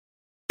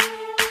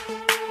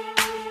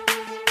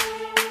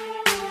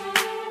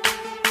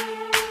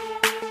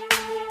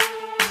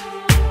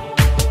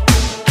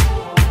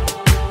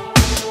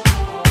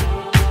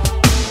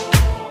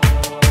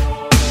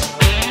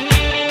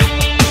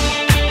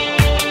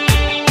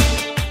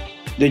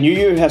The new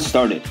year has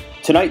started.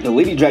 Tonight, the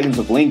Lady Dragons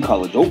of Lane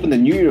College opened the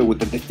new year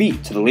with a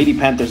defeat to the Lady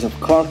Panthers of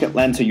Clark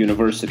Atlanta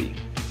University.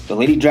 The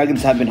Lady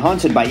Dragons have been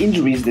haunted by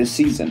injuries this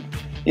season.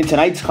 In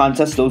tonight's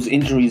contest, those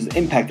injuries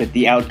impacted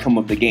the outcome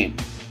of the game.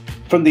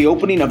 From the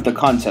opening of the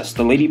contest,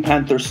 the Lady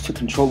Panthers took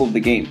control of the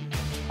game.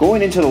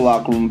 Going into the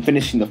locker room,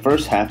 finishing the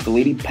first half, the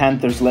Lady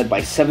Panthers led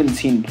by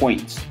 17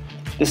 points.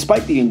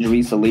 Despite the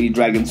injuries, the Lady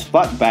Dragons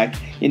fought back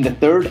in the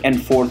third and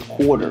fourth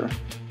quarter,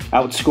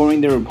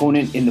 outscoring their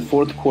opponent in the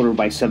fourth quarter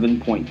by 7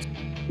 points.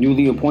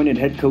 Newly appointed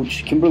head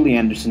coach Kimberly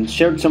Anderson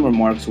shared some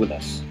remarks with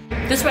us.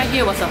 This right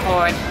here was a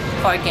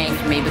hard game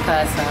for me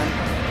because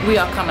we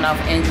are coming off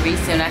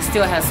injuries, and I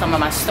still have some of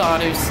my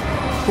starters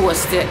who are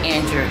still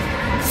injured.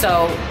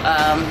 So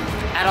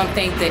I don't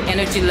think the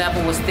energy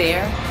level was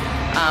there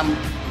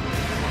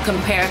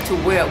compared to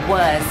where it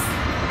was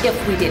if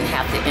we didn't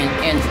have the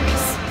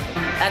injuries.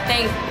 I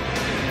think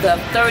the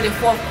third and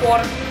fourth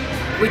quarter,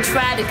 we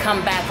tried to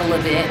come back a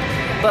little bit,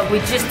 but we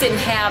just didn't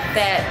have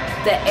that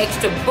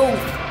extra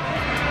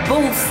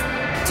boost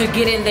to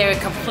get in there and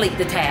complete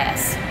the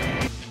task.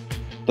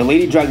 The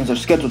Lady Dragons are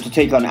scheduled to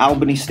take on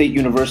Albany State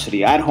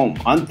University at home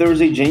on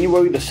Thursday,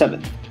 January the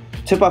 7th.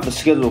 Tip-off is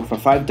scheduled for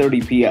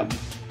 5:30 p.m.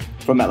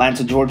 From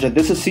Atlanta, Georgia,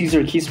 this is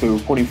Cesar Quispe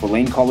reporting for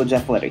Lane College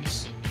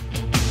Athletics.